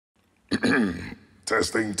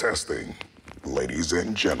Testing, testing. Ladies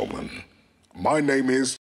and gentlemen, my name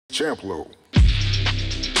is CHAMPLOO.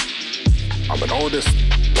 I'm an artist,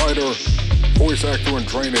 writer, voice actor in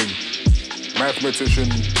training,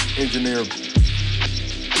 mathematician, engineer,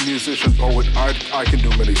 musician, poet. I can do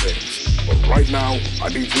many things. But right now, I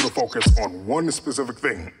need you to focus on one specific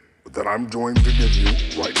thing that I'm going to give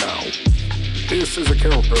you right now. This is a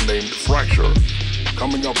character named Fracture,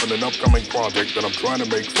 coming up in an upcoming project that I'm trying to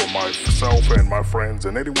make for myself and my friends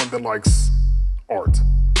and anyone that likes art.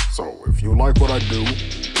 So if you like what I do,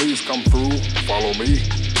 please come through, follow me,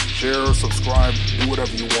 share, subscribe, do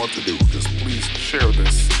whatever you want to do. Just please share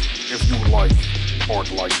this if you like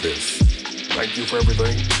art like this. Thank you for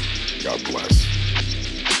everything. God bless.